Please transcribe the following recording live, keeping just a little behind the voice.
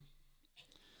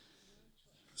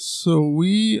So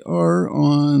we are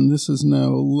on, this is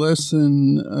now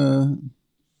lesson,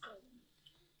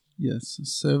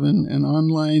 7, and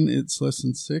online it's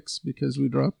lesson 6 because we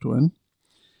dropped one.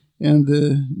 And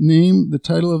the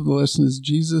title of the lesson is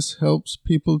Jesus Helps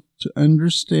People to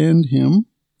Understand Him.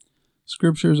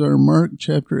 Scriptures are Mark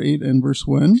chapter 8 and verse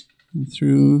 1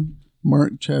 through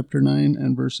Mark chapter 9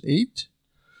 and verse 8.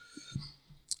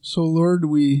 So Lord,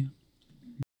 we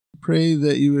pray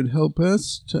that you would help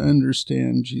us to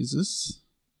understand Jesus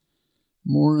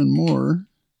more and more.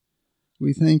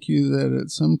 We thank you that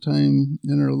at some time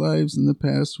in our lives in the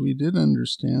past we did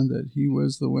understand that he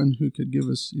was the one who could give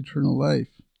us eternal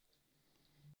life.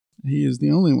 He is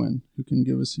the only one who can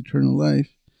give us eternal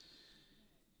life.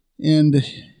 And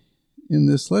in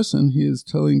this lesson, he is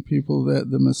telling people that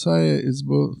the Messiah is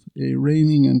both a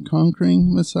reigning and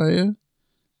conquering Messiah,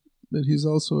 but he's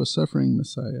also a suffering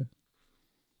Messiah.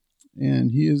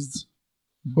 And he is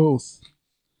both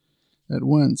at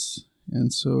once.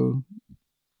 And so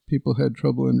people had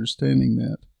trouble understanding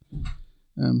that.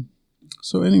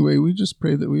 So anyway, we just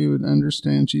pray that we would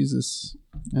understand Jesus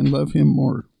and love him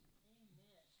more.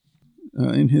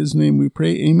 In his name we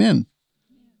pray, amen.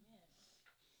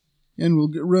 And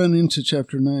we'll run into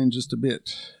chapter 9 just a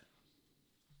bit.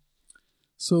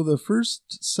 So the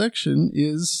first section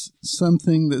is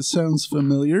something that sounds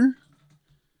familiar,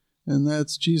 and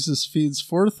that's Jesus feeds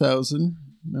 4,000.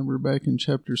 Remember back in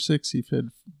chapter 6, he fed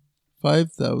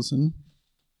 5,000.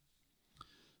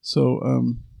 So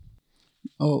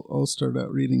I'll start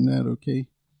out reading that, okay?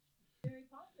 Very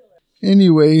popular.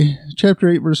 Anyway, chapter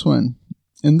 8, verse 1.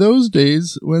 In those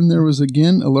days, when there was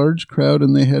again a large crowd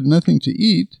and they had nothing to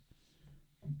eat,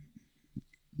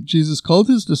 Jesus called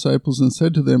his disciples and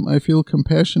said to them, I feel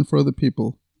compassion for the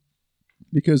people,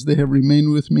 because they have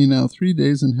remained with me now 3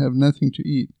 days and have nothing to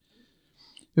eat.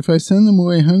 If I send them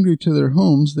away hungry to their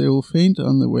homes, they will faint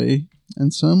on the way,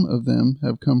 and some of them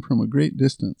have come from a great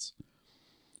distance.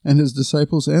 And his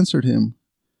disciples answered him,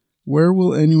 Where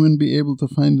will anyone be able to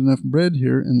find enough bread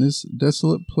here in this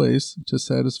desolate place to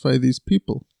satisfy these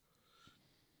people?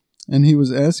 And he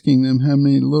was asking them, How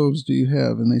many loaves do you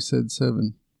have? And they said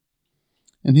 7.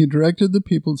 And he directed the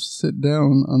people to sit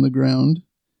down on the ground,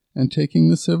 and taking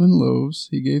the 7 loaves,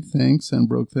 he gave thanks and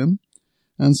broke them,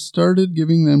 and started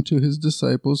giving them to his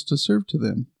disciples to serve to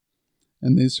them.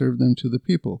 And they served them to the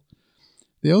people.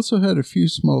 They also had a few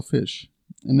small fish,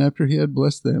 and after he had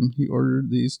blessed them, he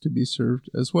ordered these to be served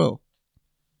as well.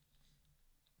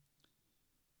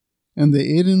 And they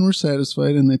ate and were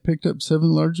satisfied, and they picked up 7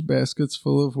 large baskets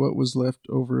full of what was left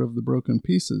over of the broken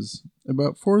pieces.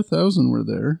 About 4,000 were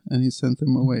there, and he sent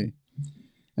them away.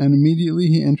 And immediately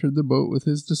he entered the boat with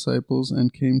his disciples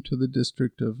and came to the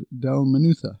district of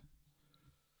Dalmanutha.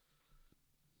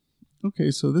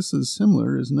 Okay, so this is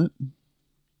similar, isn't it,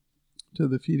 to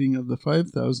the feeding of the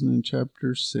 5,000 in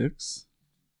chapter 6.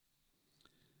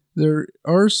 There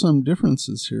are some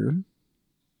differences here.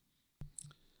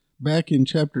 Back in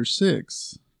chapter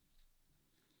 6,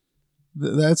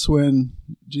 that's when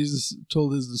Jesus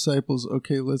told his disciples,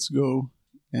 okay, let's go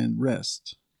and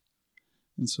rest.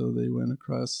 And so they went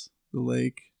across the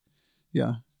lake,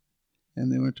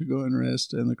 and they went to go and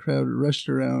rest, and the crowd rushed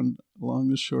around along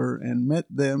the shore and met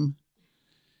them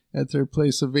at their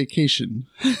place of vacation.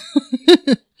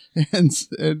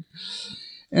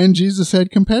 And Jesus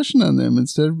had compassion on them.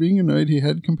 Instead of being annoyed, he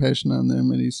had compassion on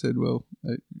them, and he said, well,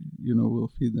 we'll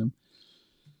feed them.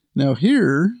 Now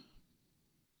here,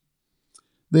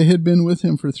 they had been with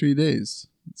him for 3 days.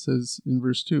 It says in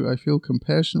verse 2, I feel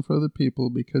compassion for the people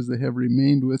because they have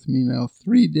remained with me now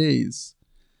 3 days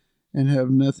and have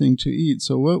nothing to eat.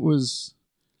 So what was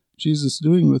Jesus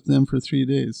doing with them for 3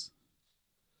 days?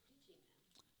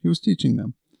 He was teaching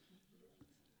them.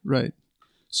 Right.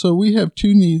 So we have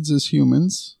 2 needs as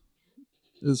humans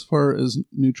as far as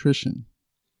nutrition.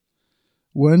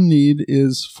 One need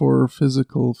is for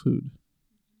physical food.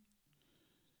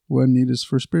 One need is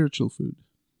for spiritual food.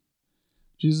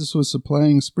 Jesus was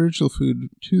supplying spiritual food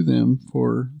to them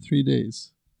for 3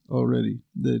 days already.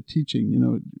 The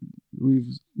teaching,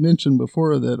 we've mentioned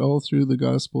before that all through the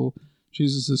gospel,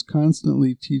 Jesus is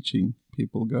constantly teaching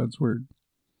people God's word.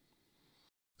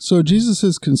 So Jesus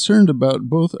is concerned about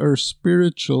both our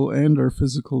spiritual and our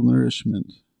physical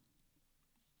nourishment.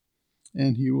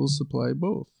 And he will supply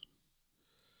both.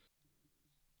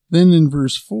 Then in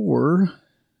verse 4, it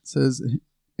says,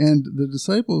 and the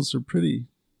disciples are pretty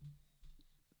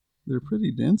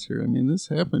dense here. I mean, this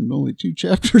happened only 2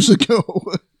 chapters ago.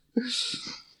 It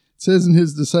says, and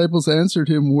his disciples answered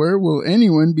him, Where will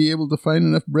anyone be able to find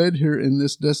enough bread here in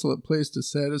this desolate place to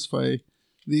satisfy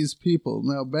these people?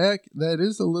 Now that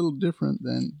is a little different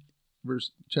than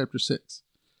chapter 6.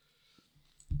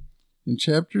 In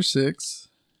chapter 6,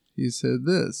 he said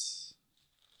this.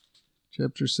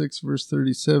 Chapter 6, verse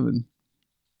 37.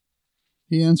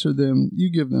 He answered them, "You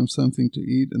give them something to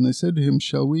eat." And they said to him,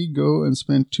 "Shall we go and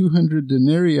spend 200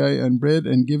 denarii on bread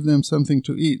and give them something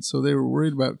to eat?" So they were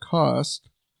worried about cost.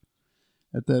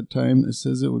 At that time, it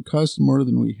says it would cost more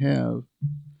than we have.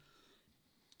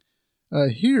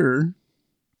 Here,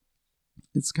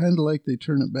 it's kind of like they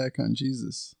turn it back on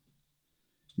Jesus.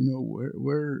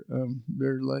 Where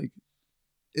they're like,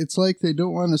 it's like they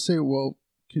don't want to say, "Well,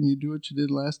 can you do what you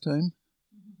did last time?"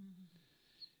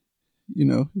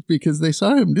 Because they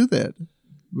saw him do that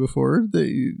before.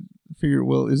 They figure,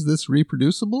 well, is this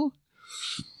reproducible?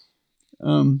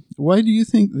 Why do you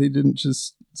think they didn't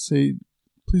just say,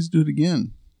 "Please do it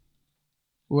again"?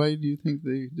 Why do you think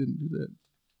they didn't do that?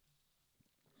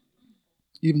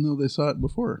 Even though they saw it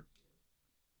before.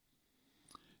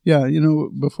 Yeah,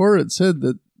 before it said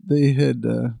that they had,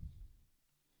 their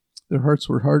hearts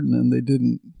were hardened and they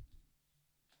didn't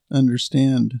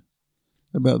understand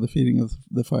about the feeding of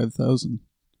the 5,000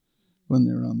 when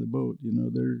they were on the boat.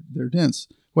 They're dense.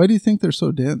 Why do you think they're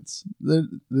so dense?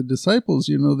 The disciples,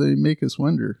 they make us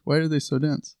wonder, why are they so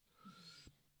dense?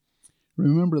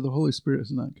 Remember, the Holy Spirit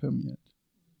has not come yet.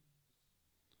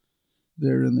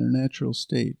 They're in their natural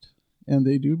state. And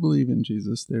they do believe in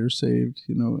Jesus. They're saved,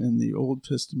 in the Old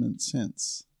Testament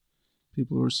sense.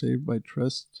 People were saved by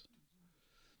trust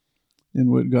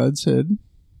in what God said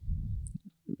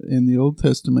in the Old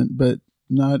Testament, but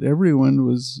not everyone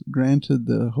was granted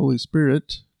the Holy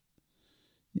Spirit.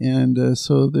 And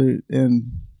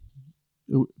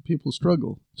people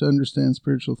struggle to understand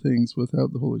spiritual things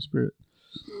without the Holy Spirit.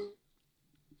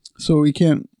 So we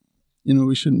can't,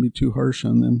 we shouldn't be too harsh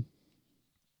on them.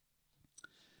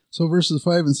 So verses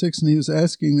 5 and 6, and he was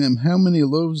asking them, "How many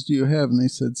loaves do you have?" And they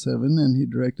said, 7. And he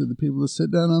directed the people to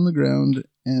sit down on the ground,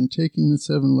 and taking the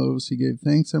 7 loaves, he gave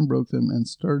thanks and broke them, and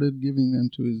started giving them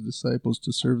to his disciples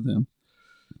to serve them.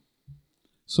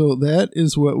 So that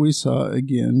is what we saw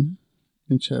again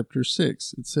in chapter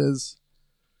 6. It says,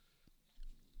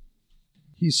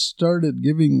 he started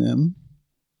giving them,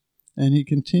 and he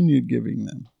continued giving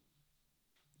them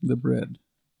the bread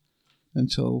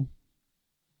until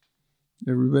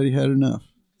everybody had enough.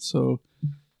 So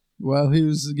while he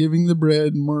was giving the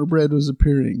bread, more bread was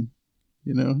appearing,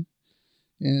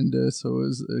 And so it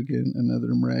was, again,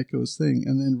 another miraculous thing.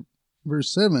 And then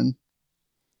verse 7,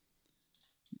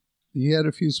 he had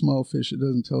a few small fish. It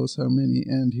doesn't tell us how many.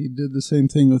 And he did the same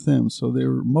thing with them. So they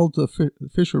were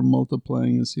fish were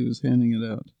multiplying as he was handing it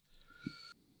out.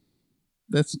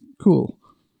 That's cool.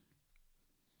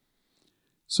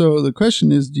 So the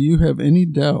question is, do you have any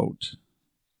doubt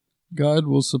God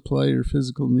will supply your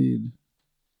physical need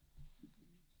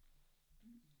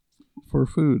for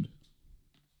food?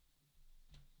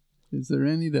 Is there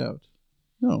any doubt?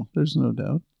 No, there's no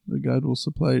doubt that God will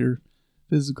supply your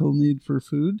physical need for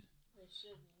food. They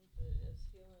shouldn't, but as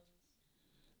humans.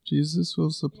 Jesus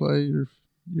will supply your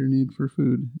need for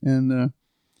food. And,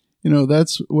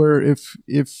 that's where if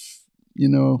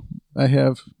I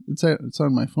have, it's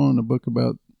on my phone, a book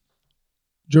about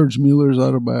George Mueller's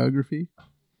autobiography.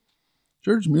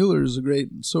 George Mueller is a great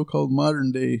so-called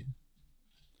modern day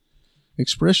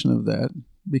expression of that,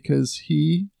 because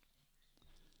he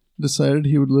decided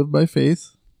he would live by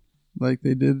faith like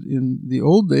they did in the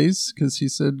old days, because he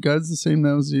said God's the same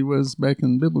now as he was back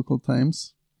in biblical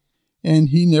times. And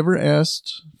he never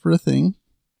asked for a thing,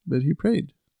 but he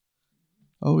prayed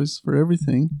always for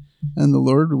everything, and the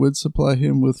Lord would supply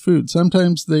him with food.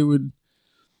 Sometimes him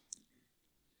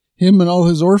and all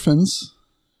his orphans,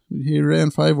 he ran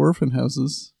 5 orphan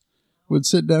houses, would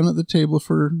sit down at the table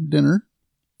for dinner,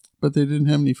 but they didn't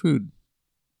have any food.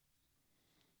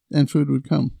 And food would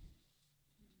come.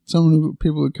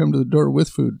 People would come to the door with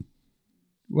food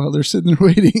while they're sitting there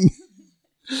waiting.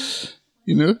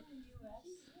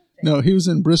 No, he was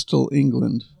in Bristol,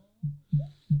 England.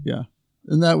 Yeah.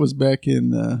 And that was back in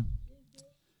the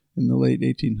late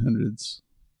 1800s.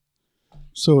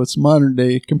 So it's modern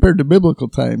day compared to biblical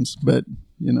times, but,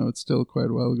 it's still quite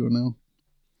a while ago now.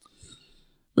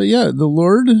 But yeah, the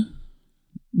Lord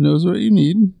knows what you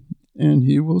need, and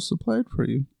he will supply it for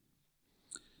you.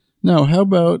 Now, how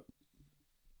about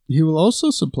he will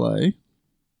also supply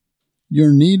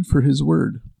your need for his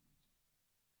word?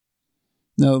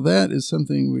 Now, that is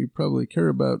something we probably care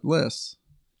about less,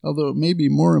 although it may be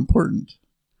more important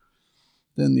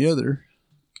than the other.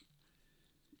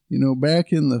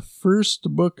 Back in the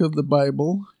first book of the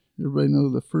Bible, everybody know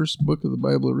the first book of the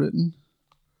Bible written?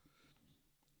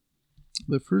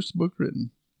 The first book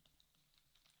written.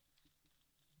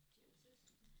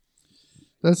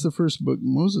 That's the first book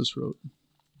Moses wrote.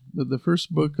 but the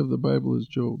first book of the Bible is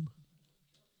Job.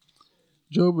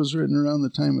 Job was written around the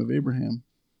time of Abraham.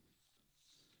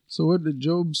 So what did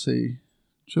Job say?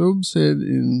 Job said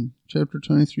in chapter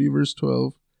 23, verse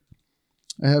 12,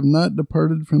 I have not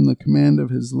departed from the command of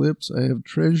his lips. I have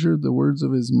treasured the words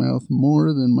of his mouth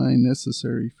more than my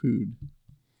necessary food.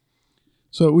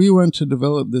 So we want to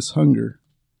develop this hunger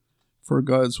for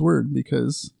God's word,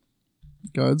 because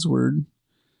God's word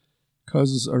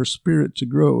causes our spirit to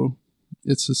grow.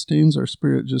 It sustains our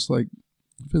spirit just like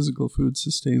physical food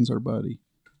sustains our body.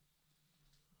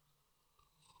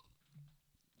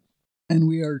 And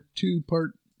we are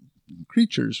two-part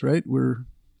creatures, right? We're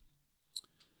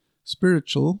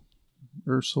spiritual,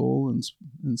 or soul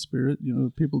and spirit. You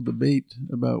know, people debate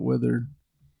about whether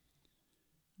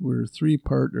we're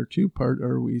three-part or two-part.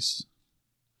 Are we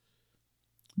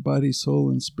body, soul,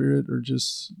 and spirit, or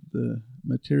just the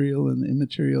material and the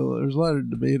immaterial? There's a lot of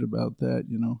debate about that,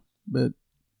 you know. But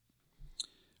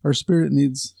our spirit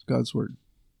needs God's word.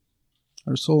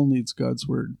 Our soul needs God's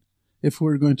word if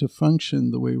we're going to function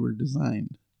the way we're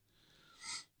designed.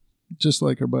 Just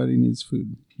like our body needs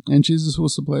food. And Jesus will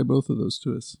supply both of those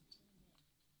to us.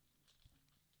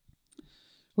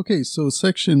 Okay, so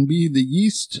section B, the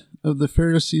yeast of the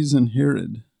Pharisees and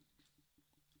Herod.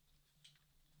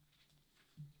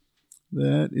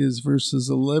 That is verses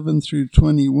 11 through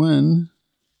 21.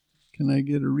 Can I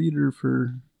get a reader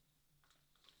for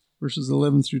verses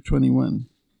 11 through 21?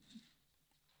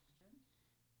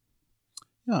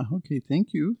 Yeah, okay,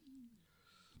 thank you.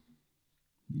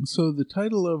 So the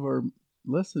title of our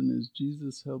lesson is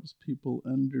Jesus Helps People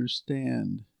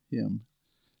Understand Him.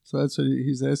 So that's what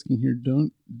he's asking here.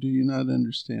 Do you not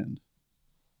understand?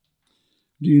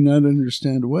 Do you not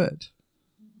understand what?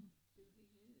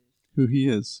 Who he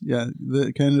is. Yeah,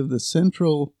 the kind of the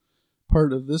central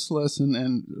part of this lesson,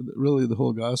 and really the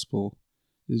whole gospel,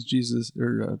 is Jesus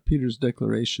or Peter's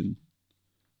declaration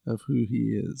of who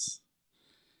he is.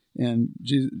 And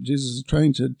Jesus is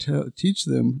trying to teach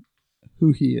them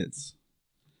who he is.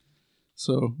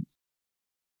 So,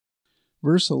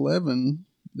 verse 11,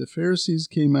 the Pharisees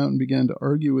came out and began to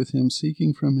argue with him,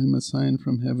 seeking from him a sign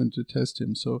from heaven to test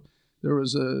him. So there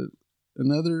was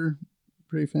another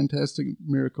pretty fantastic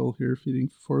miracle here, feeding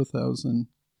 4,000.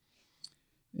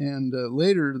 And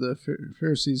later the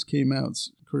Pharisees came out.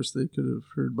 Of course, they could have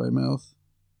heard by mouth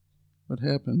what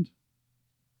happened.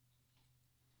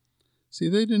 See,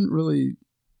 they didn't really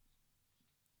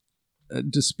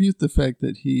dispute the fact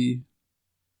that he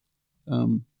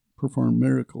performed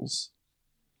miracles,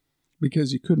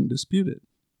 because you couldn't dispute it.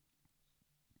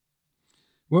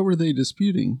 What were they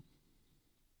disputing?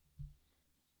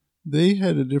 They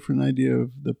had a different idea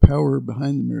of the power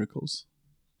behind the miracles.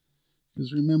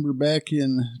 Because remember back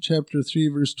in chapter 3,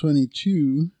 verse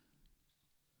 22,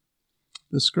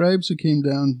 the scribes who came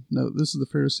down, no, this is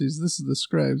the Pharisees, this is the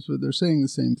scribes, but they're saying the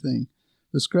same thing.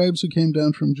 The scribes who came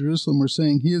down from Jerusalem were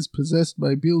saying, he is possessed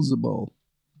by Beelzebul,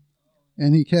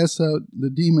 and he casts out the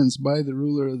demons by the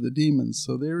ruler of the demons.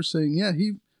 So they were saying, yeah,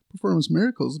 he performs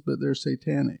miracles, but they're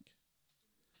satanic.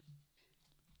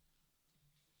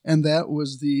 And that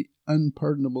was the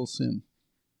unpardonable sin.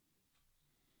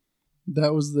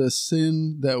 That was the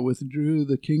sin that withdrew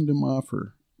the kingdom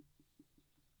offer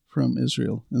from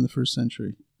Israel in the first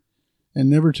century, and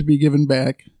never to be given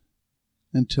back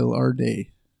until our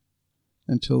day,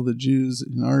 until the Jews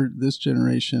in this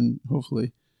generation,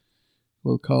 hopefully,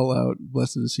 will call out,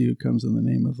 blessed is he who comes in the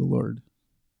name of the Lord.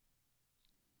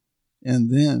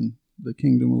 And then the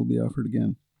kingdom will be offered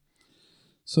again.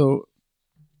 So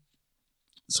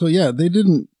yeah, they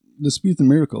didn't dispute the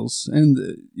miracles. And,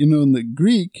 in the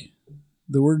Greek,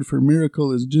 the word for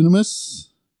miracle is dunamis,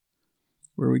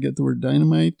 where we get the word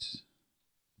dynamite,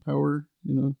 power,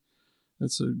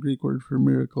 that's a Greek word for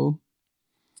miracle.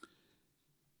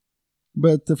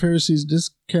 But the Pharisees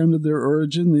discounted their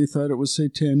origin. They thought it was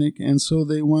satanic, and so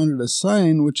they wanted a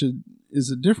sign, which is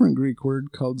a different Greek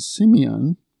word called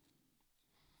Simeon.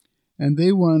 And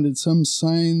they wanted some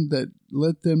sign that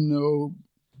let them know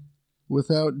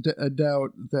without a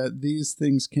doubt that these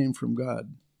things came from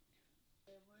God.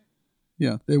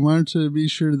 Yeah, they wanted to be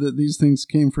sure that these things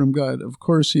came from God. Of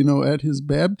course, at his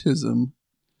baptism,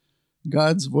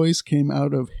 God's voice came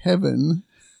out of heaven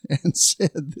and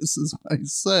said, this is my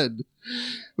son,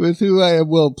 with whom I am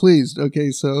well pleased.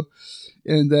 Okay,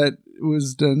 and that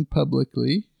was done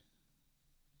publicly,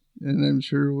 and I'm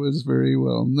sure was very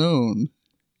well known,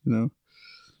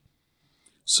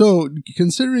 So,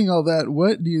 considering all that,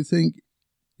 what do you think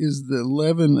is the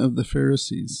leaven of the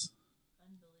Pharisees?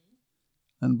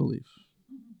 Unbelief.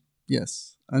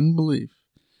 Yes, unbelief.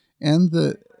 And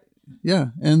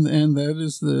and that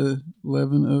is the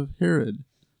leaven of Herod.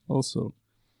 also.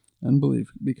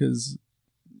 Unbelief. Because,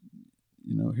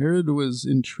 Herod was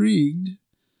intrigued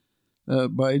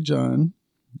by John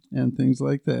and things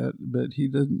like that, but he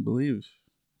didn't believe.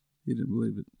 He didn't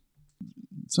believe it.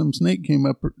 Some snake came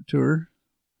up to her.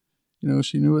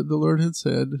 She knew what the Lord had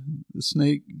said. The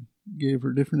snake gave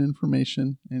her different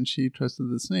information, and she trusted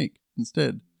the snake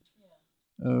instead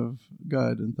of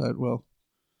God and thought, well,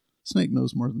 snake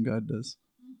knows more than God does.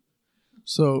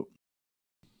 So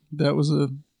that was a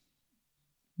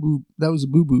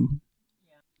boo-boo.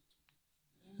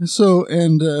 Yeah. So,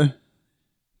 and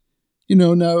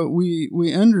now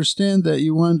we understand that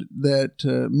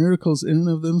that miracles in and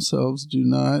of themselves do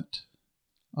not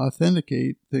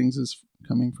authenticate things as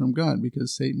coming from God,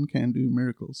 because Satan can do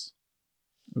miracles.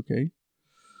 Okay?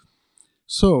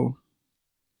 So,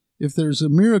 if there's a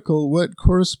miracle, what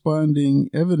corresponding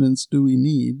evidence do we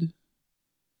need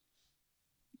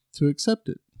to accept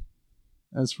it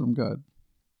as from God?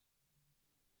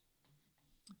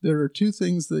 There are two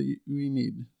things that we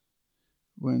need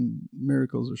when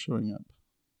miracles are showing up.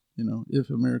 If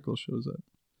a miracle shows up.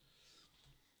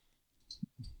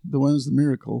 The one is the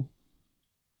miracle,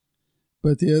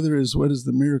 but the other is, what is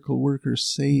the miracle worker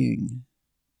saying?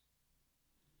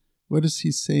 What is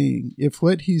he saying? If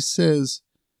what he says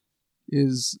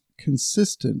is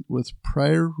consistent with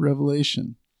prior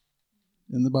revelation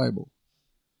in the Bible,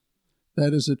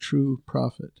 that is a true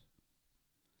prophet.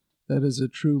 That is a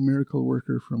true miracle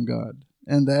worker from God.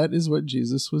 And that is what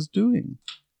Jesus was doing.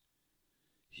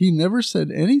 He never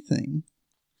said anything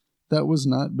that was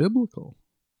not biblical.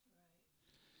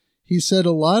 He said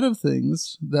a lot of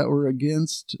things that were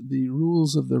against the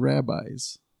rules of the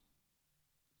rabbis,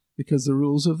 because the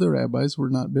rules of the rabbis were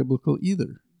not biblical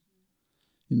either.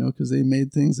 Because they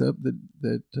made things up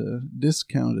that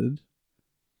discounted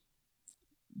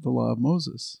the law of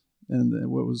Moses and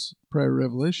what was prior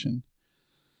revelation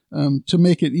to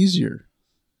make it easier.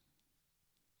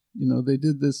 They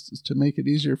did this to make it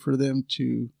easier for them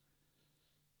to,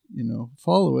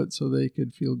 follow it so they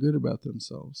could feel good about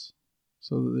themselves,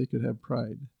 so that they could have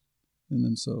pride in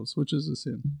themselves, which is a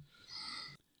sin.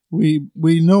 We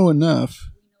know enough.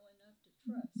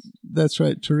 To trust. That's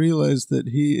right, to realize that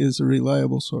he is a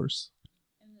reliable source.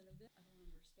 And then a bit, I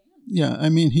don't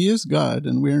understand. Yeah, he is God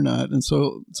and we're not, and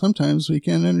so sometimes we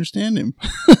can't understand him.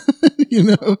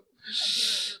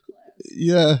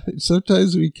 Yeah,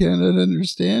 sometimes we cannot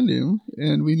understand him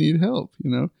and we need help,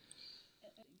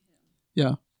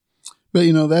 Yeah.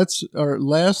 But, that's our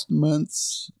last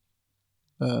month's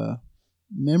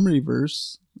memory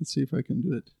verse. Let's see if I can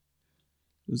do it.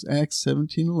 It was Acts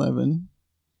 17:11.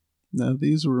 Now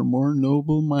these were more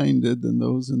noble-minded than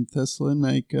those in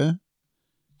Thessalonica,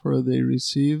 for they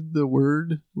received the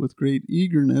word with great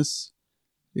eagerness,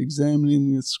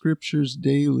 examining the scriptures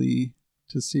daily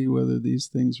to see whether these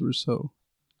things were so.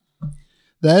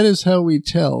 That is how we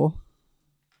tell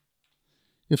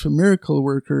if a miracle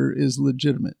worker is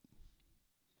legitimate.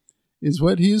 Is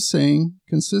what he is saying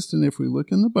consistent? If we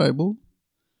look in the Bible,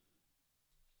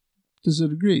 does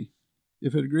it agree?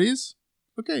 If it agrees,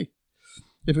 okay.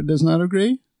 If it does not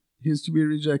agree, he is to be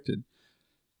rejected.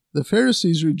 The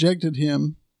Pharisees rejected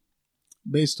him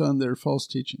based on their false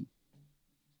teaching,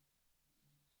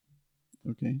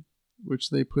 okay, which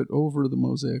they put over the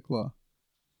Mosaic law.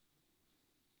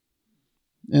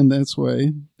 And that's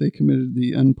why they committed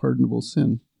the unpardonable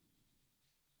sin.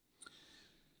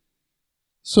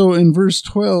 So in verse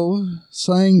 12,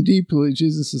 sighing deeply,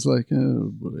 Jesus is like,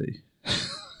 oh boy.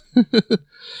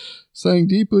 Sighing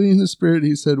deeply in the spirit,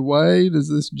 he said, why does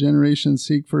this generation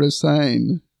seek for a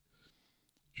sign?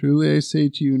 Truly I say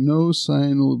to you, no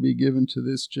sign will be given to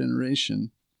this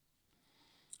generation.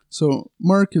 So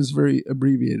Mark is very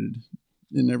abbreviated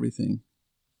in everything.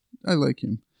 I like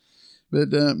him. But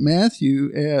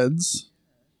Matthew adds,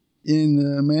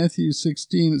 in Matthew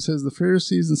 16, it says, the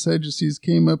Pharisees and Sadducees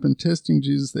came up and testing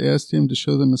Jesus, they asked him to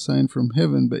show them a sign from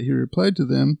heaven. But he replied to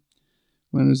them,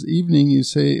 when it is evening, you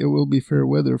say it will be fair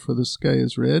weather, for the sky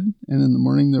is red, and in the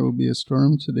morning there will be a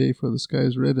storm. Today, for the sky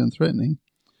is red and threatening.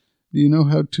 Do you know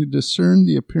how to discern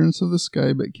the appearance of the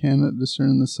sky, but cannot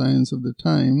discern the signs of the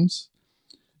times?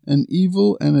 An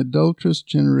evil and adulterous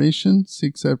generation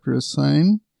seeks after a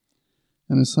sign,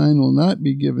 and a sign will not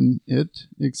be given it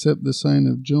except the sign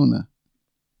of Jonah.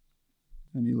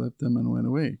 And he left them and went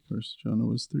away. Of course, Jonah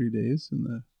was 3 days in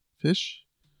the fish.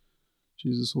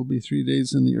 Jesus will be 3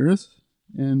 days in the earth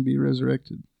and be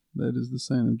resurrected. That is the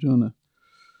sign of Jonah.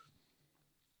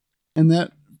 And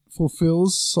that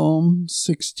fulfills Psalm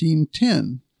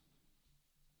 16:10.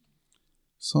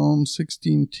 Psalm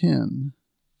 16:10.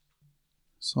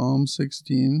 Psalm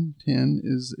 16:10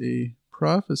 is a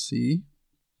prophecy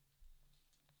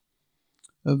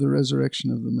of the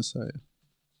resurrection of the Messiah.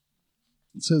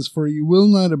 It says, "For you will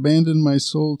not abandon my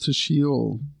soul to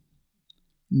Sheol,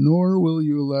 nor will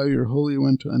you allow your Holy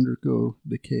One to undergo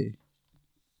decay."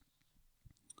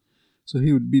 So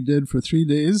he would be dead for 3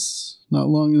 days, not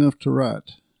long enough to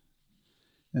rot,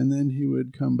 and then he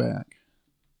would come back.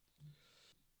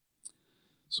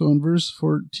 So in verse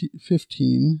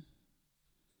 15,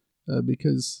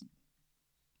 because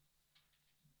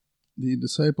the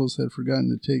disciples had forgotten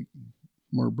to take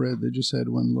more bread, they just had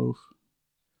one loaf.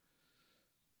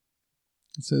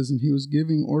 It says, "And he was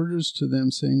giving orders to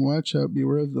them, saying, 'Watch out,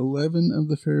 beware of the leaven of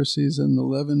the Pharisees and the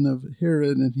leaven of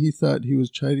Herod.' And he thought he was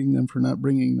chiding them for not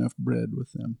bringing enough bread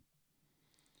with them."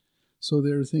 So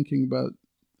they were thinking about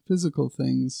physical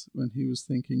things when he was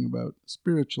thinking about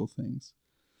spiritual things.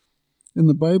 In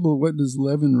the Bible, what does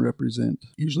leaven represent?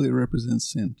 Usually it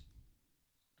represents sin.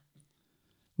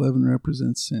 Leaven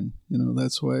represents sin.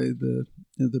 That's why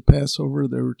the Passover,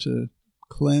 they were to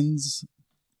cleanse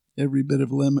every bit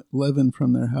of leaven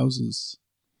from their houses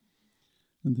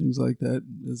and things like that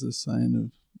as a sign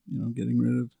of, getting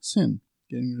rid of sin.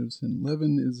 Getting rid of sin.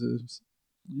 Leaven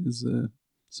is a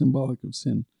symbolic of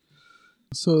sin.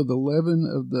 So the leaven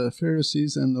of the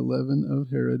Pharisees and the leaven of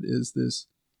Herod is this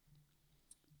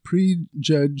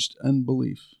prejudged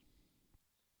unbelief.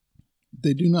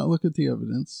 They do not look at the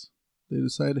evidence. They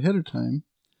decide ahead of time,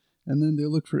 and then they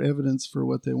look for evidence for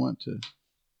what they want to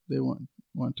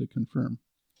confirm.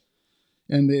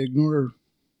 And they ignore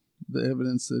the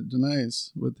evidence that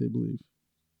denies what they believe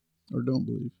or don't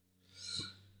believe.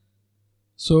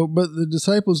 So, but the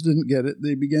disciples didn't get it.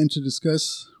 They began to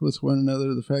discuss with one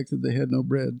another the fact that they had no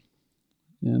bread,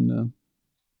 and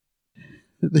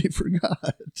they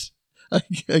forgot. I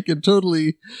can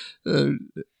totally, I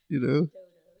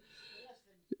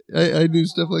do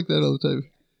stuff like that all the time.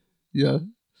 Yeah.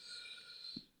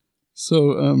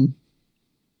 So,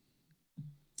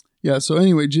 so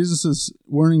anyway, Jesus is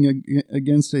warning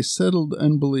against a settled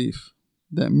unbelief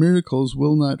that miracles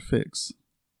will not fix.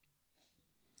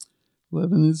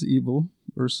 Leaven is evil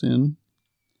or sin.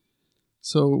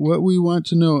 So what we want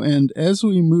to know, and as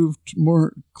we move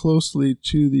more closely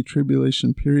to the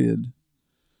tribulation period,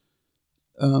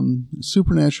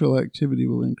 supernatural activity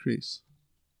will increase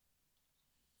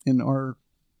in our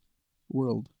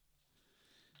world.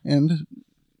 And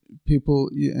people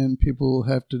will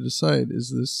have to decide, is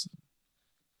this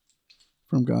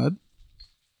from God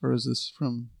or is this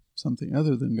from something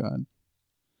other than God?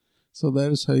 So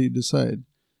that is how you decide.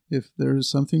 If there is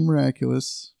something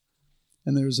miraculous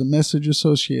and there is a message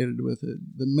associated with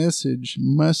it, the message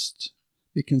must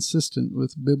be consistent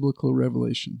with biblical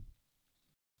revelation.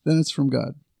 Then it's from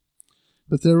God.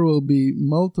 But there will be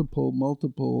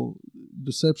multiple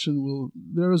deception.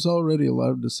 There is already a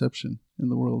lot of deception in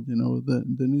the world. The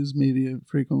news media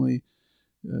frequently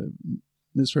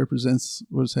misrepresents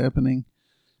what's happening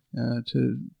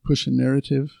to push a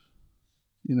narrative,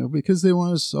 because they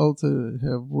want us all to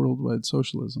have worldwide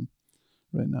socialism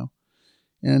right now.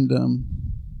 And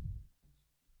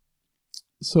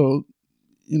so,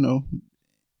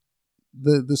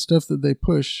 the stuff that they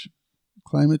push,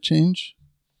 climate change,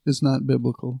 is not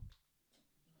biblical.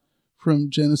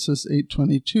 From Genesis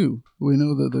 8:22, we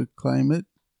know that the climate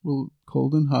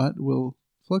cold and hot, will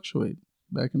fluctuate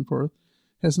back and forth.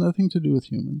 Has nothing to do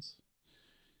with humans.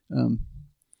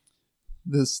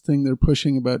 This thing they're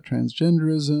pushing about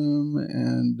transgenderism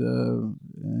and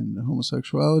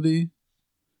homosexuality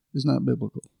is not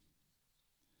biblical.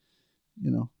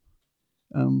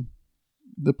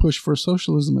 The push for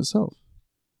socialism itself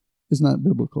is not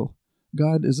biblical.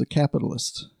 God is a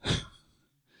capitalist.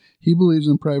 He believes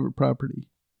in private property.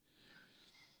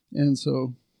 And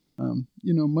so,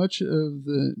 much of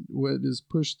what is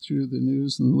pushed through the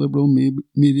news and the liberal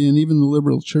media and even the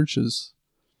liberal churches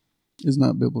is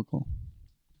not biblical.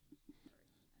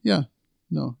 Yeah,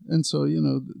 no. And so,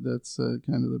 that's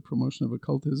kind of the promotion of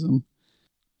occultism.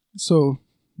 So,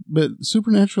 but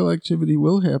supernatural activity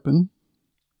will happen.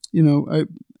 I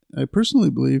personally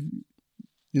believe,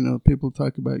 people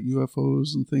talk about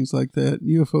UFOs and things like that.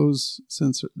 UFOs,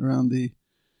 since around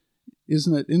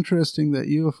isn't it interesting that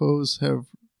UFOs have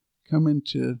come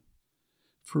into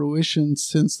fruition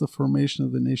since the formation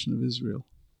of the nation of Israel?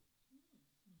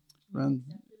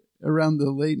 Around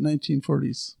the late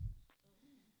 1940s.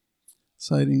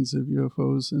 Sightings of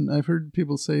UFOs. And I've heard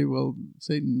people say, well,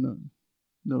 Satan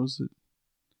knows that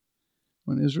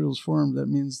when Israel's formed, that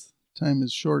means time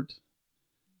is short.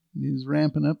 And he's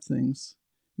ramping up things.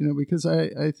 Because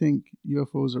I think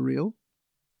UFOs are real.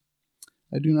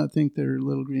 I do not think they're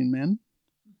little green men.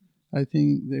 I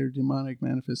think they're demonic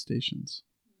manifestations.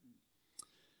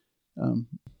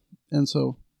 And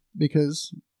so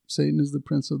because Satan is the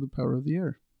prince of the power of the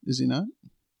air, is he not?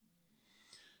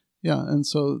 Yeah,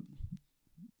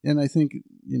 and I think,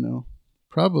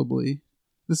 probably,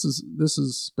 this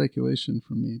is speculation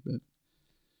from me, but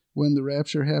when the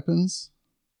rapture happens,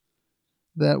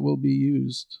 that will be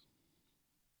used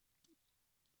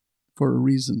for a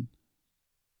reason,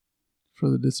 for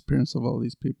the disappearance of all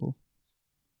these people.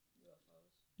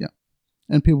 Yeah,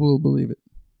 and people will believe it.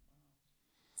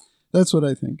 That's what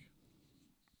I think.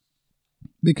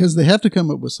 Because they have to come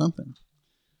up with something.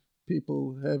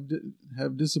 People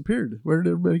have disappeared. Where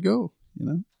did everybody go?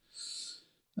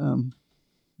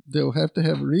 They'll have to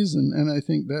have a reason, and I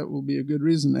think that will be a good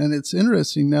reason. And it's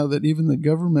interesting now that even the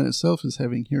government itself is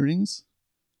having hearings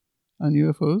on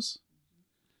UFOs,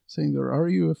 saying there are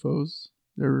UFOs.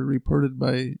 They're reported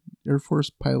by Air Force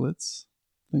pilots,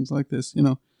 things like this.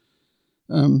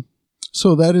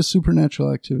 So that is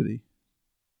supernatural activity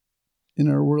in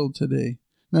our world today.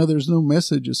 Now, there's no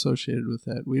message associated with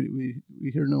that. We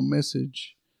hear no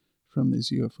message from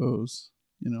these UFOs,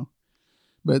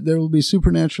 But there will be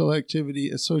supernatural activity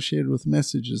associated with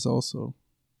messages also,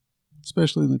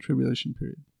 especially in the tribulation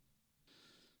period.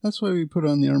 That's why we put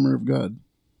on the armor of God.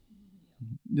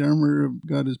 The armor of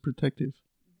God is protective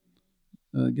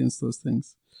against those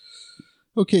things.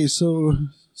 Okay, so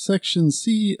section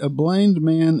C, a blind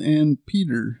man and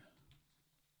Peter.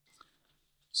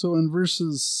 So in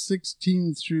verses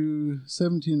 16 through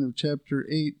 17 of chapter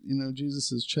 8,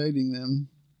 Jesus is chiding them.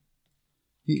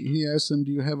 He asks them,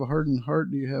 do you have a hardened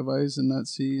heart? Do you have eyes and not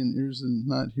see and ears and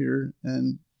not hear?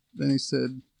 And then he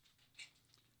said,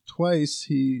 twice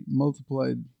he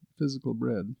multiplied physical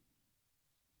bread.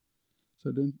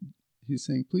 So he's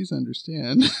saying, please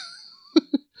understand,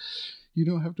 you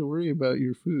don't have to worry about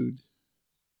your food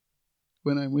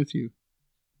when I'm with you.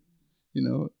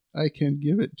 I can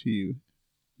give it to you.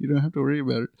 You don't have to worry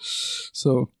about it.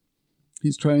 So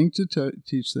he's trying to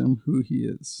teach them who he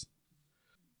is.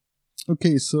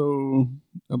 Okay, so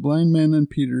a blind man and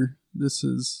Peter. This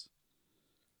is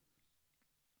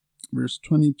verse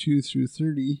 22 through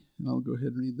 30. And I'll go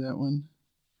ahead and read that one.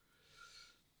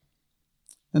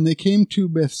 And they came to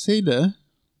Bethsaida,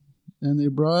 and they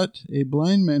brought a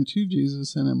blind man to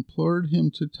Jesus and implored him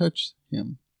to touch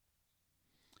him.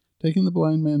 Taking the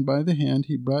blind man by the hand,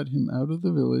 he brought him out of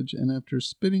the village, and after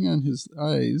spitting on his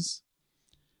eyes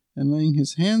and laying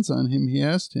his hands on him, he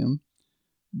asked him,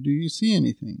 do you see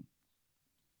anything?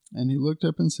 And he looked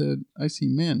up and said, I see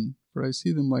men, for I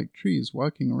see them like trees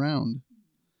walking around.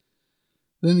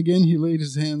 Then again he laid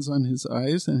his hands on his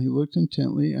eyes, and he looked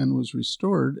intently and was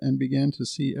restored and began to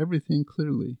see everything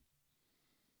clearly.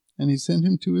 And he sent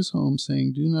him to his home,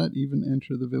 saying, do not even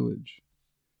enter the village.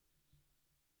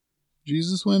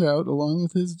 Jesus went out along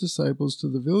with his disciples to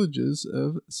the villages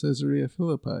of Caesarea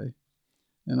Philippi.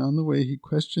 And on the way he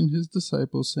questioned his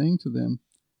disciples, saying to them,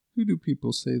 who do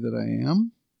people say that I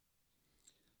am?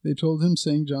 They told him,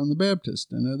 saying, John the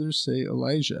Baptist, and others say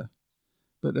Elijah,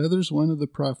 but others one of the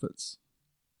prophets.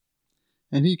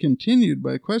 And he continued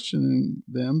by questioning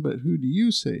them, but who do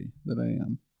you say that I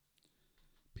am?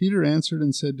 Peter answered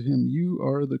and said to him, you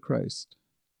are the Christ.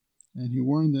 And he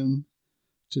warned them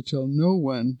to tell no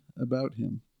one about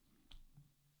him.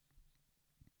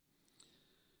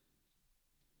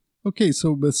 Okay,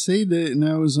 so Bethsaida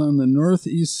now is on the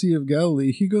northeast Sea of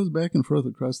Galilee. He goes back and forth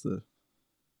across the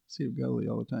Sea of Galilee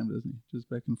all the time, doesn't he? Just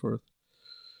back and forth.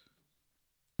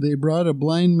 They brought a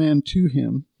blind man to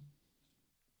him,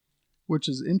 which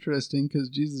is interesting because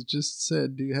Jesus just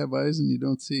said, do you have eyes and you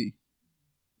don't see?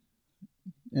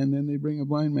 And then they bring a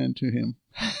blind man to him.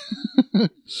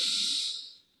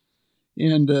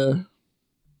 And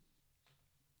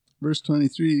verse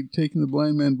 23, taking the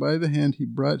blind man by the hand, he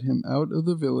brought him out of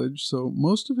the village. So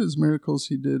most of his miracles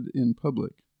he did in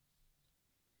public.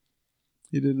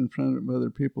 He did in front of other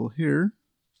people. Here,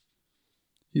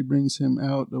 he brings him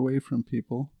out away from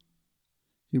people.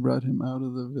 He brought him out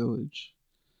of the village.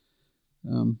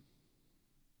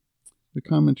 The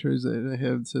commentaries that I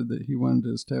have said that he wanted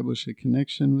to establish a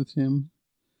connection with him.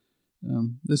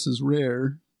 This is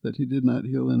rare that he did not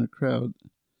heal in a crowd.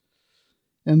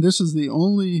 And this is the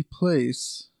only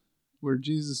place where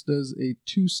Jesus does a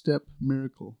two-step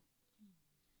miracle.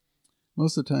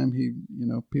 Most of the time,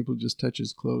 people just touch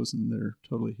his clothes and they're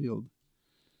totally healed.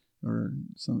 Or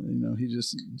he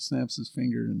just snaps his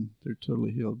finger and they're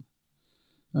totally healed.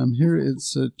 Here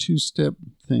it's a two-step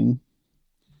thing.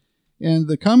 And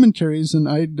the commentaries, and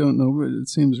I don't know, but it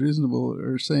seems reasonable,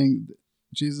 are saying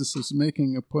Jesus is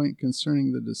making a point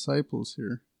concerning the disciples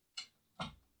here,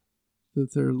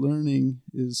 that their learning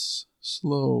is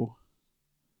slow,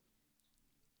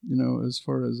 as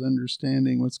far as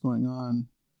understanding what's going on.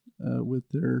 with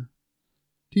their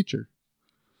teacher.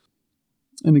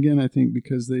 And again, I think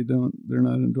because they're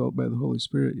not indwelt by the Holy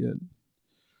Spirit yet.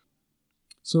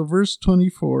 So verse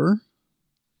 24,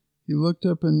 he looked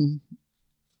up and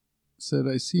said,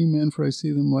 I see men, for I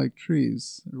see them like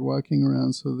trees. They're walking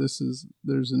around, so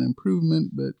there's an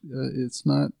improvement, but it's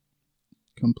not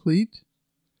complete.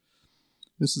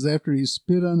 This is after he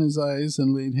spit on his eyes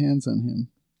and laid hands on him.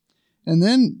 And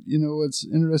then, what's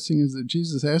interesting is that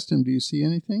Jesus asked him, do you see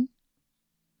anything?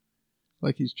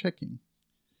 Like he's checking.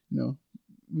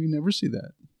 We never see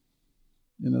that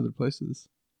in other places.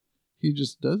 He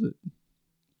just does it.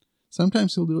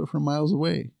 Sometimes he'll do it from miles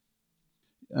away.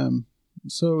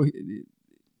 So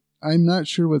I'm not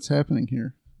sure what's happening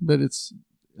here, but it's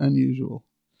unusual.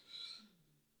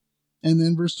 And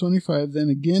then verse 25, then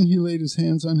again he laid his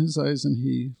hands on his eyes, and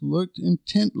he looked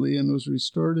intently and was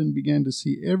restored and began to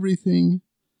see everything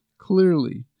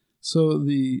clearly. So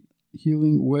the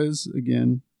healing was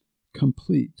again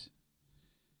complete,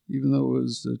 even though it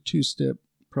was a two-step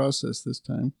process this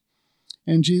time.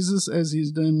 And Jesus, as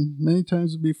he's done many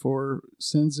times before,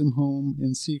 sends him home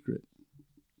in secret.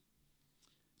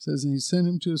 It says, and he sent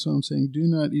him to his home, saying, do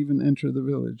not even enter the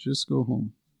village, just go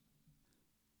home.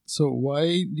 So why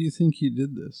do you think he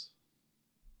did this?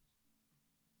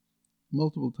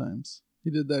 Multiple times.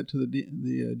 He did that to the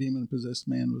demon-possessed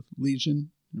man with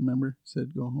legion. Remember? He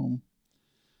said, go home.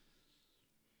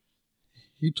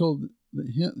 He told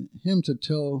him to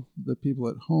tell the people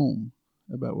at home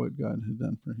about what God had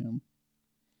done for him.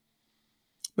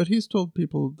 But he's told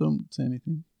people, don't say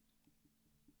anything.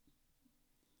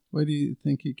 Why do you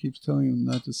think he keeps telling them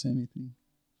not to say anything?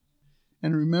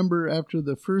 And remember, after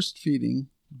the first feeding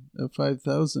of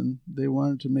 5,000, they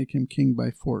wanted to make him king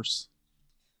by force.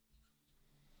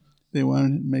 They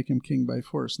wanted to make him king by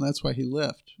force, and that's why he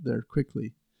left there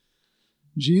quickly.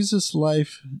 Jesus'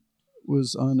 life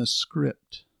was on a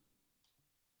script,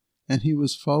 and he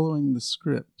was following the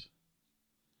script.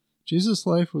 Jesus'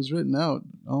 life was written out,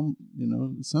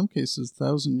 in some cases,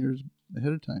 1,000 years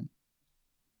ahead of time.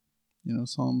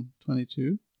 Psalm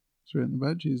 22 is written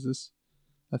about Jesus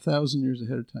 1,000 years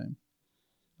ahead of time.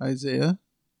 Isaiah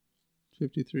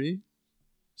 53,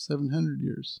 700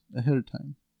 years ahead of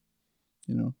time.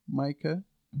 Micah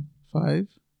 5,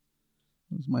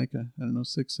 what was Micah?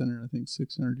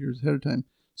 600 years ahead of time.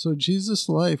 So Jesus'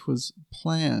 life was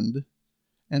planned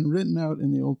and written out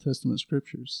in the Old Testament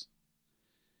scriptures.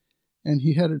 And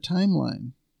he had a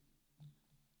timeline.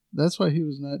 That's why he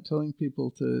was not telling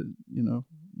people to,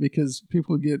 because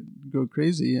people go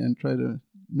crazy and try to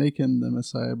make him the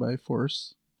Messiah by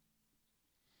force.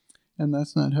 And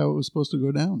that's not how it was supposed to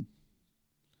go down.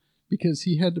 Because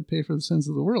he had to pay for the sins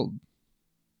of the world.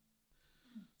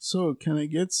 So can I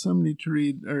get somebody to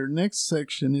read? Our next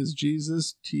section is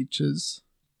Jesus teaches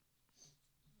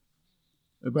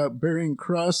about bearing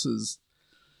crosses.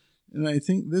 And I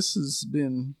think this has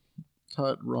been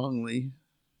taught wrongly.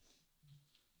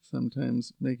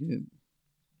 Sometimes making it.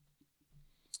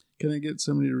 Can I get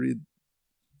somebody to read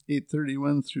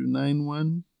 8:31 through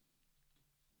 9:1?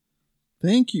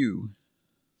 Thank you.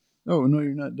 Oh, no,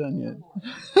 you're not done yet.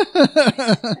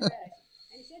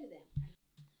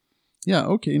 Yeah,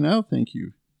 okay, now thank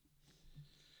you.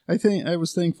 I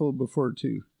was thankful before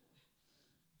too.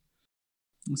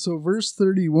 So verse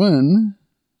 31,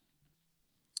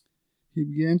 he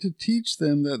began to teach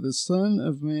them that the Son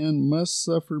of Man must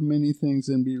suffer many things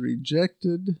and be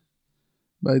rejected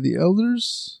by the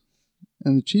elders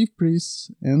and the chief priests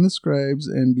and the scribes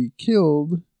and be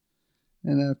killed,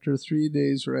 and after 3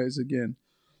 days rise again.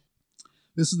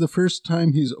 This is the first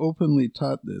time he's openly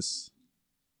taught this,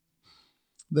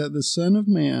 that the Son of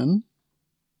Man,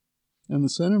 and the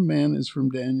Son of Man is from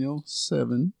Daniel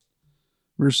 7,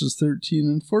 verses 13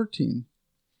 and 14.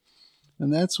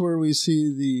 And that's where we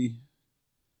see the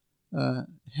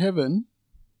heaven,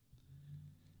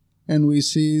 and we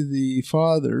see the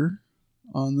Father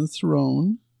on the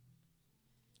throne,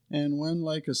 and one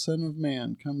like a Son of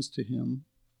Man comes to him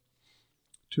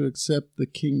to accept the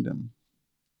kingdom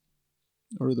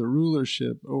or the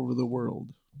rulership over the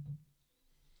world.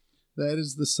 That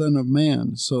is the Son of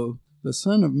Man. So the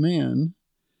Son of Man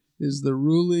is the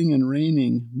ruling and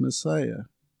reigning Messiah.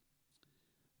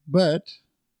 But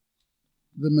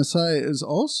the Messiah is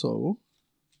also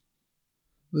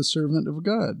the servant of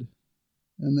God.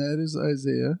 And that is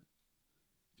Isaiah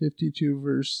 52,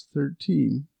 verse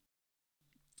 13.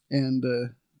 And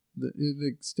it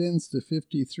extends to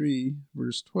 53,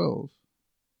 verse 12.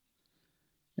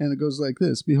 And it goes like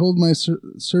this: Behold, my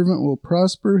servant will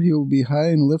prosper. He will be high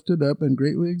and lifted up and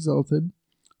greatly exalted.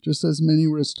 Just as many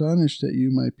were astonished at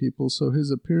you, my people, so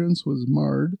his appearance was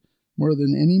marred more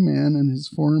than any man, and his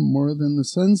form more than the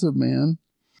sons of man.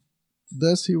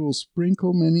 Thus he will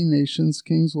sprinkle many nations.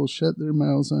 Kings will shut their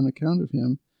mouths on account of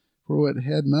him. For what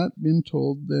had not been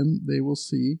told them they will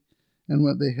see, and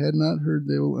what they had not heard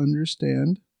they will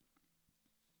understand.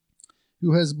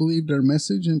 Who has believed our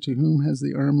message, and to whom has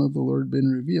the arm of the Lord been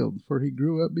revealed? For he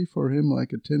grew up before him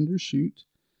like a tender shoot,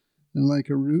 and like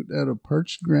a root out of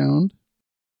parched ground.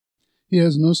 He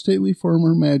has no stately form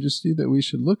or majesty that we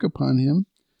should look upon him,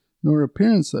 nor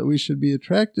appearance that we should be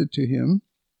attracted to him.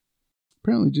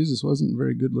 Apparently Jesus wasn't a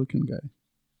very good-looking guy,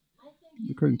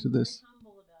 according to this.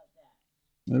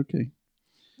 Okay.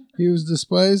 He was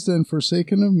despised and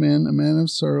forsaken of men, a man of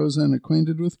sorrows and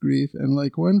acquainted with grief, and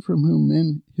like one from whom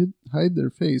men hide their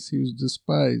face, he was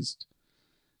despised.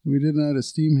 We did not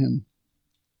esteem him.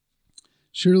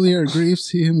 Surely our griefs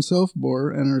he himself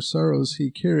bore, and our sorrows he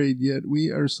carried, yet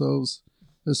we ourselves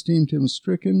esteemed him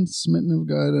stricken, smitten of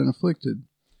God, and afflicted.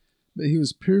 But he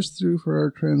was pierced through for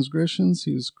our transgressions,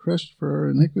 he was crushed for our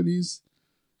iniquities.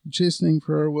 The chastening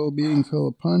for our well-being fell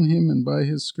upon him, and by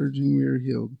his scourging we are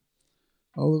healed.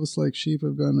 All of us like sheep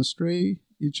have gone astray,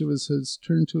 each of us has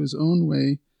turned to his own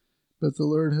way, but the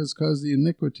Lord has caused the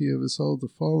iniquity of us all to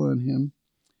fall on him.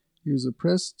 He was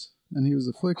oppressed, and he was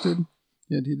afflicted,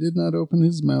 yet he did not open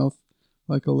his mouth.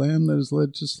 Like a lamb that is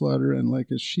led to slaughter, and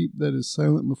like a sheep that is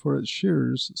silent before its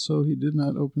shearers, so he did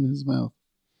not open his mouth.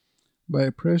 By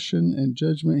oppression and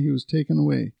judgment he was taken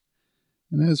away.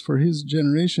 And as for his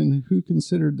generation, who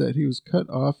considered that he was cut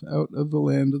off out of the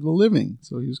land of the living?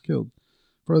 So he was killed.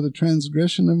 For the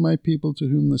transgression of my people to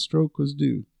whom the stroke was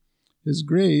due. His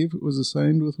grave was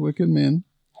assigned with wicked men,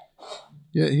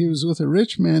 yet he was with a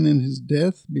rich man in his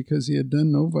death, because he had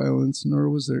done no violence, nor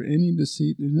was there any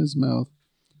deceit in his mouth.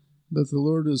 But the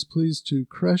Lord was pleased to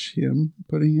crush him,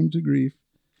 putting him to grief.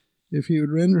 If he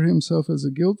would render himself as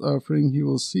a guilt offering, he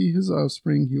will see his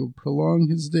offspring, he will prolong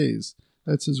his days.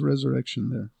 That's his resurrection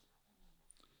there.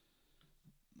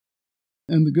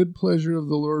 And the good pleasure of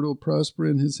the Lord will prosper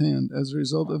in his hand. As a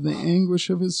result of the anguish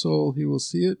of his soul, he will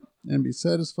see it and be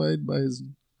satisfied by his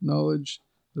knowledge.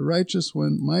 The righteous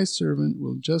one, my servant,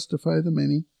 will justify the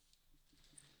many,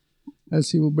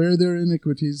 as he will bear their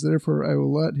iniquities. Therefore I will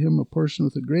allot him a portion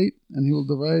with the great, and he will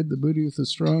divide the booty with the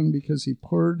strong, because he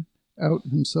poured out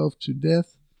himself to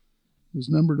death, was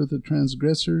numbered with the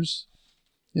transgressors.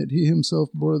 Yet he himself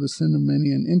bore the sin of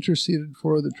many and interceded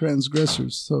for the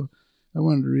transgressors. So I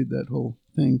wanted to read that whole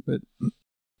thing, but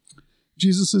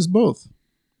Jesus is both.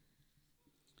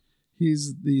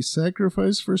 He's the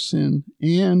sacrifice for sin,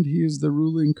 and he is the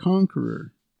ruling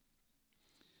conqueror.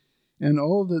 And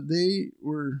all that they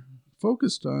were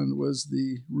focused on was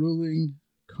the ruling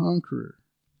conqueror.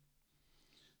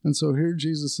 And so here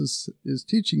Jesus is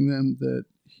teaching them that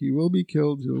he will be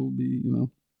killed. He will be,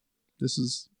 this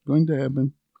is going to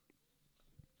happen.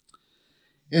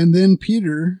 And then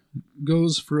Peter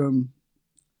goes from,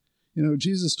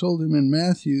 Jesus told him in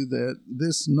Matthew that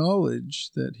this knowledge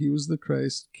that he was the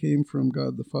Christ came from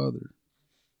God the Father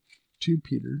to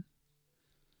Peter.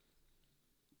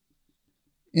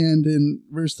 And in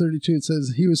verse 32 it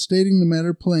says, he was stating the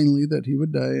matter plainly that he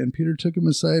would die, and Peter took him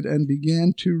aside and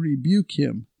began to rebuke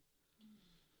him.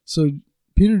 So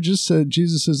Peter just said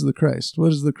Jesus is the Christ.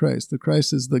 What is the Christ? The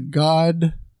Christ is the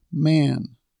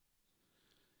God-man.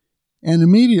 And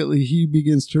immediately he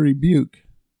begins to rebuke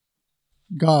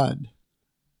God,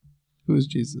 who is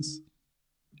Jesus,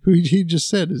 who he just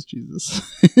said is Jesus.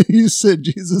 He said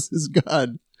Jesus is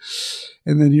God.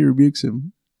 And then he rebukes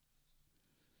him.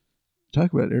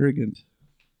 Talk about arrogant,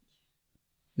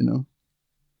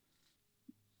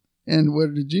 And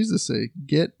what did Jesus say?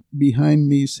 Get behind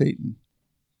me, Satan.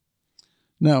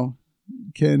 Now,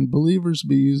 can believers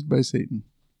be used by Satan?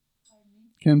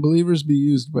 Can believers be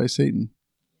used by Satan?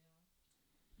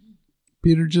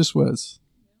 Peter just was.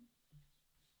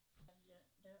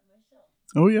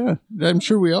 Oh, yeah. I'm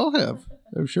sure we all have.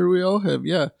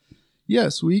 Yeah.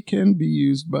 Yes, we can be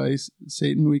used by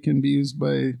Satan. We can be used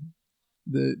by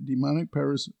the demonic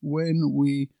powers when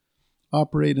we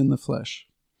operate in the flesh.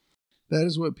 That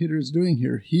is what Peter is doing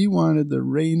here. He wanted the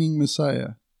reigning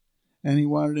Messiah, and he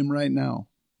wanted him right now.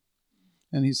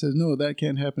 And he says, no, that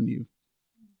can't happen to you,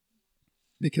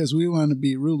 because we want to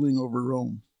be ruling over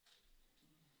Rome.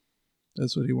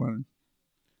 That's what he wanted.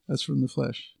 That's from the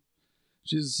flesh.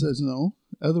 Jesus says no,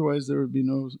 otherwise there would be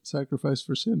no sacrifice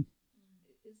for sin.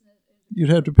 You'd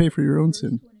have to pay for your own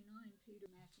sin.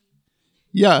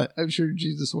 Yeah, I'm sure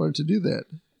Jesus wanted to do that.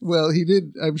 Well, he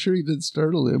did. I'm sure he did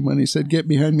startle him when he said, get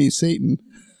behind me, Satan.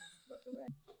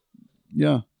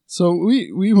 Yeah. So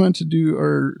we want to do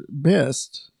our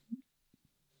best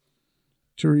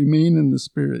to remain in the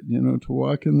Spirit, to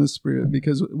walk in the Spirit.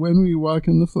 Because when we walk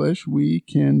in the flesh, we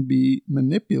can be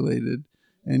manipulated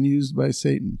and used by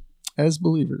Satan as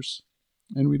believers.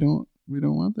 And we don't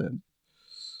want that.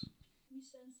 Be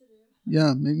sensitive.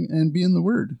 Yeah, and be in the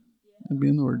Word. And be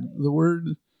in the Word. The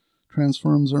Word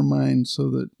transforms our mind so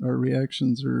that our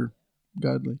reactions are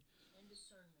godly. And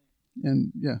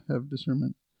discernment. And have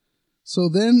discernment. So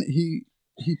then he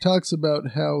talks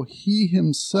about how he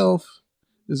himself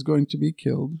is going to be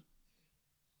killed,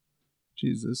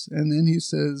 Jesus. And then he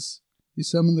says, he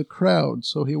summoned the crowd,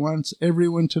 so he wants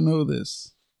everyone to know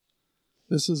this.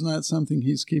 This is not something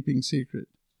he's keeping secret.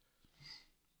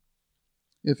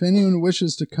 If anyone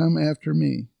wishes to come after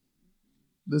me,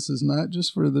 this is not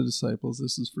just for the disciples,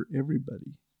 this is for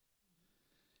everybody.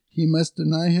 He must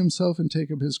deny himself and take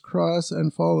up his cross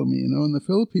and follow me. In the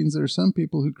Philippines, there are some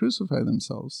people who crucify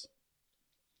themselves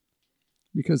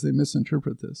because they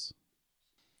misinterpret this.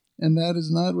 And that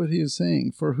is not what he is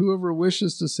saying. For whoever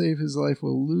wishes to save his life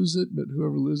will lose it, but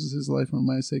whoever loses his life for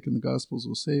my sake and the gospel's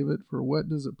will save it. For what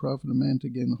does it profit a man to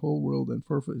gain the whole world and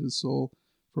forfeit his soul?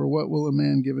 For what will a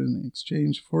man give in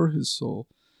exchange for his soul?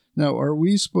 Now, are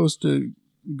we supposed to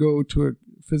go to a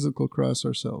physical cross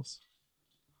ourselves?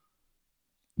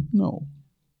 No.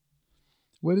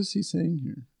 What is he saying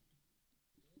here?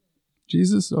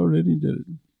 Jesus already did it.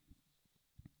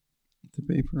 To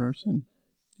pay for our sin.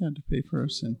 Yeah, to pay for our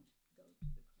sin.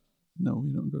 No,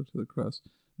 we don't go to the cross.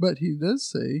 But he does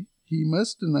say he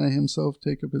must deny himself,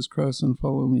 take up his cross, and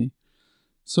follow me.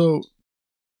 So,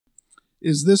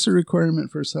 is this a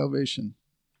requirement for salvation?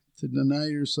 To deny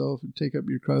yourself, take up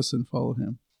your cross, and follow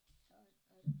him?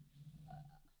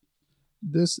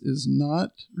 This is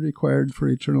not required for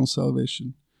eternal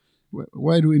salvation.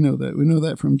 Why do we know that? We know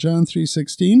that from John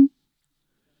 3:16.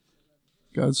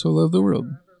 God so loved the world.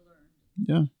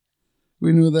 Yeah.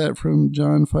 We know that from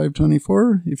John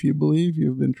 5:24. If you believe, you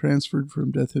have been transferred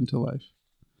from death into life.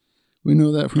 We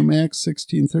know that from Acts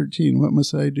 16:13. What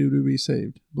must I do to be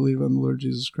saved? Believe on the Lord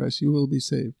Jesus Christ. You will be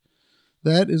saved.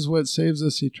 That is what saves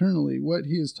us eternally. What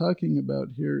he is talking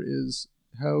about here is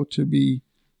how to be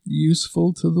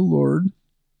useful to the Lord.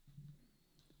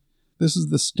 This is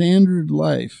the standard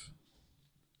life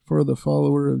for the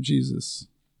follower of Jesus.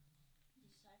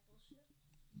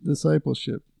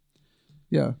 Discipleship.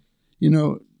 Yeah.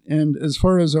 And as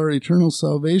far as our eternal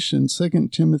salvation,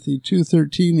 2 Timothy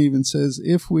 2:13 even says,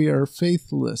 if we are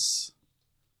faithless,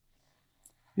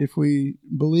 if we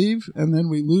believe and then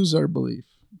we lose our belief,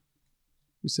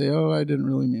 we say, oh, I didn't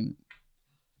really mean it.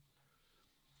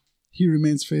 He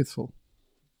remains faithful,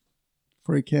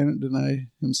 for he cannot deny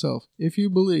himself. If you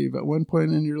believe at one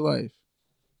point in your life,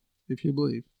 if you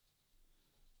believe,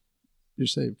 you're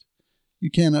saved.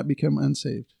 You cannot become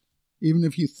unsaved, even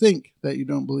if you think that you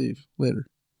don't believe later.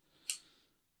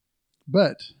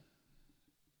 But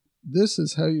this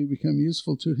is how you become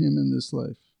useful to him in this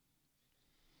life.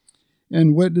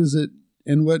 And what does it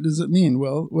mean?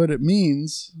 Well, what it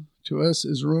means to us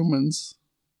is Romans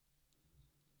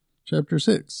chapter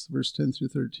 6, verse 10 through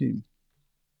 13.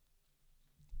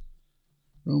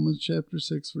 Romans chapter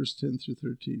 6, verse 10 through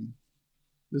 13.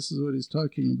 This is what he's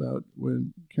talking about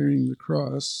when carrying the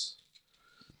cross.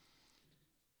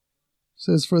 It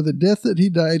says, for the death that he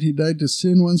died to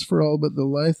sin once for all, but the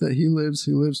life that he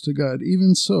lives to God.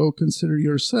 Even so, consider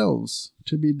yourselves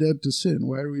to be dead to sin.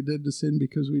 Why are we dead to sin?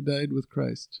 Because we died with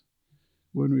Christ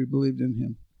when we believed in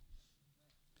him.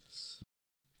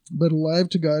 But alive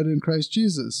to God in Christ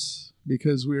Jesus,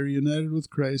 because we are united with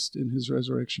Christ in his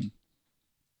resurrection.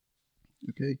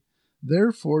 Okay?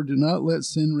 Therefore, do not let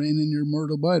sin reign in your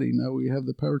mortal body. Now we have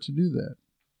the power to do that.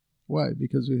 Why?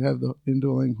 Because we have the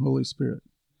indwelling Holy Spirit.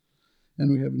 And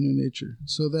we have a new nature,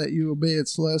 so that you obey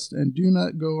its lust and do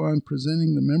not go on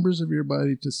presenting the members of your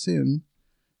body to sin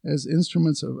as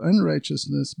instruments of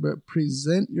unrighteousness, but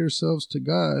present yourselves to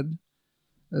God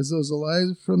as those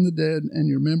alive from the dead and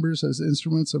your members as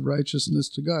instruments of righteousness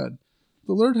to God.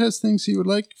 The Lord has things he would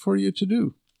like for you to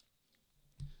do.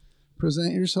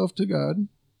 Present yourself to God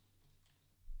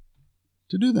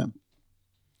to do them.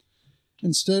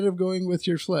 Instead of going with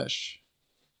your flesh,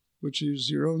 which is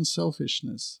your own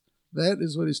selfishness. That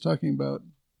is what he's talking about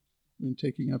when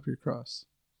taking up your cross.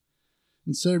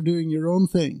 Instead of doing your own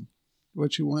thing,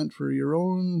 what you want for your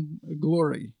own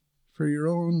glory, for your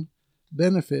own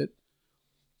benefit,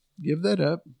 give that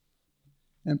up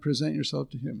and present yourself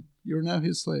to him. You're now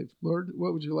his slave. Lord,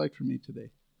 what would you like from me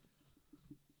today?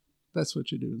 That's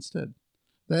what you do instead.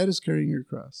 That is carrying your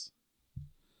cross.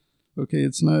 Okay,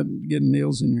 it's not getting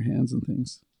nails in your hands and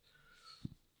things.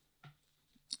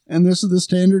 And this is the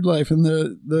standard life. And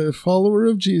the follower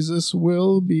of Jesus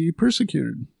will be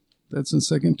persecuted That's in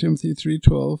 2 Timothy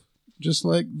 3:12, just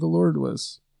like the Lord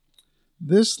was.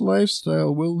 This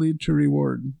lifestyle will lead to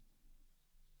reward.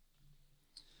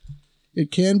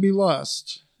 It can be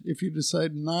lost if you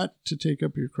decide not to take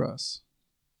up your cross.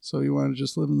 So you want to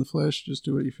just live in the flesh, just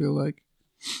do what you feel like,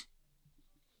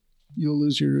 you'll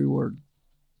lose your reward.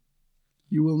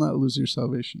 You will not lose your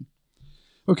salvation.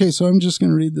 Okay, so I'm just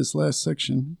going to read this last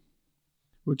section,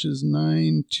 which is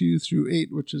 9:2 through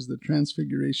 8, which is the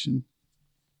transfiguration.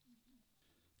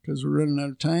 Because we're running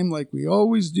out of time like we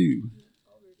always do.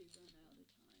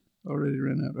 Already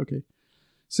run out. Okay.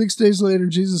 6 days later,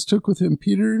 Jesus took with him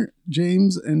Peter,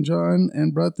 James, and John,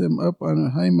 and brought them up on a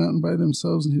high mountain by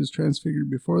themselves, and he was transfigured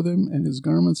before them, and his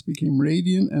garments became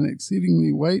radiant and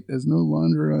exceedingly white, as no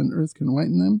launderer on earth can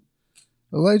whiten them.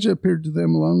 Elijah appeared to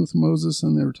them along with Moses,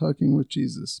 and they were talking with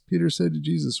Jesus. Peter said to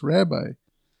Jesus, "Rabbi,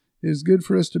 it is good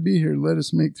for us to be here. Let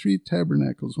us make 3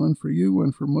 tabernacles, one for you,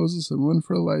 one for Moses, and one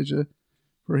for Elijah."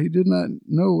 For he did not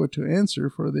know what to answer,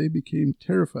 for they became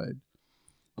terrified.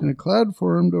 And a cloud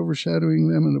formed, overshadowing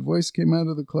them, and a voice came out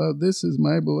of the cloud, "This is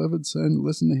my beloved Son,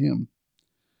 listen to him."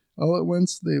 All at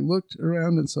once they looked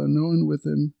around and saw no one with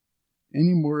them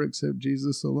any more except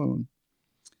Jesus alone.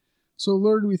 So,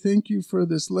 Lord, we thank you for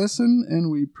this lesson,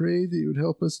 and we pray that you would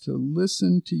help us to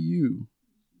listen to you.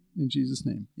 In Jesus'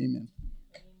 name, amen.